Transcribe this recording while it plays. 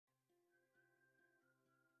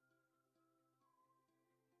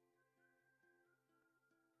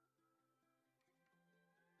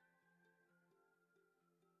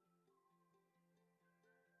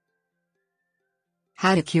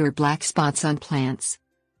How to cure black spots on plants.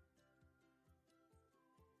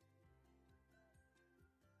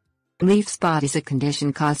 Leaf spot is a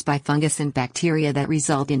condition caused by fungus and bacteria that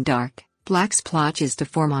result in dark, black splotches to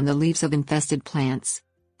form on the leaves of infested plants.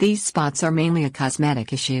 These spots are mainly a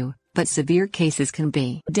cosmetic issue, but severe cases can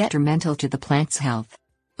be detrimental to the plant's health.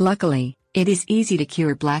 Luckily, it is easy to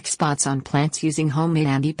cure black spots on plants using homemade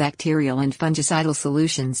antibacterial and fungicidal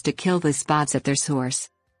solutions to kill the spots at their source.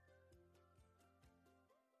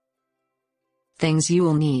 Things you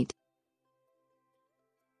will need: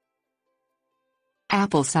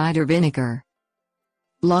 apple cider vinegar,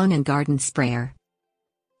 lawn and garden sprayer,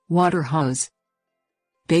 water hose,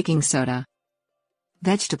 baking soda,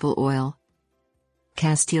 vegetable oil,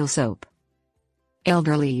 castile soap,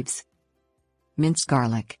 elder leaves, minced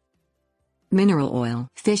garlic, mineral oil,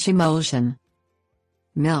 fish emulsion,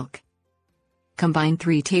 milk. Combine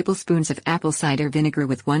 3 tablespoons of apple cider vinegar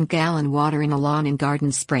with 1 gallon water in a lawn and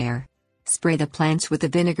garden sprayer. Spray the plants with the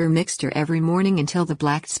vinegar mixture every morning until the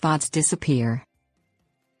black spots disappear.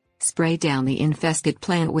 Spray down the infested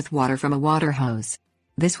plant with water from a water hose.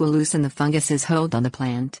 This will loosen the fungus's hold on the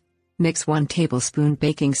plant. Mix 1 tablespoon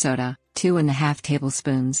baking soda, 2.5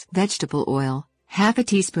 tablespoons vegetable oil, half a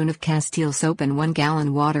teaspoon of castile soap and 1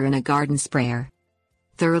 gallon water in a garden sprayer.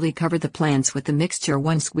 Thoroughly cover the plants with the mixture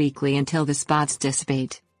once weekly until the spots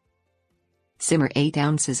dissipate. Simmer 8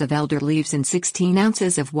 ounces of elder leaves in 16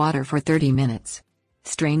 ounces of water for 30 minutes.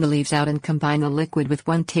 Strain the leaves out and combine the liquid with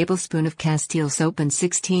 1 tablespoon of castile soap and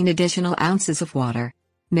 16 additional ounces of water.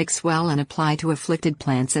 Mix well and apply to afflicted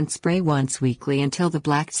plants and spray once weekly until the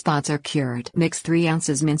black spots are cured. Mix 3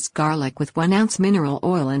 ounces minced garlic with 1 ounce mineral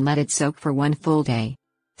oil and let it soak for 1 full day.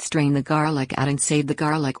 Strain the garlic out and save the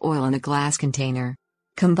garlic oil in a glass container.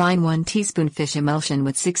 Combine 1 teaspoon fish emulsion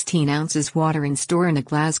with 16 ounces water and store in a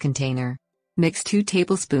glass container. Mix 2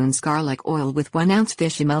 tablespoons garlic oil with 1 ounce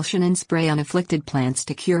fish emulsion and spray on afflicted plants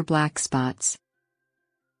to cure black spots.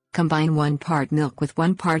 Combine 1 part milk with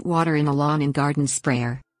 1 part water in a lawn and garden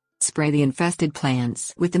sprayer. Spray the infested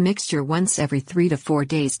plants with the mixture once every 3 to 4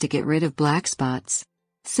 days to get rid of black spots.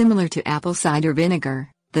 Similar to apple cider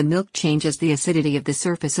vinegar, the milk changes the acidity of the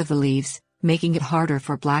surface of the leaves, making it harder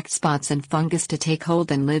for black spots and fungus to take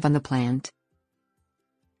hold and live on the plant.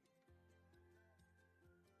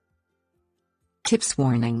 Tips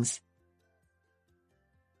warnings.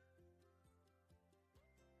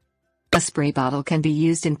 A spray bottle can be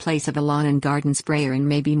used in place of a lawn and garden sprayer and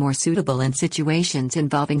may be more suitable in situations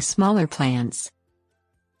involving smaller plants.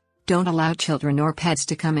 Don't allow children or pets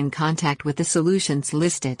to come in contact with the solutions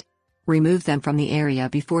listed. Remove them from the area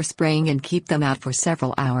before spraying and keep them out for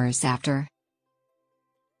several hours after.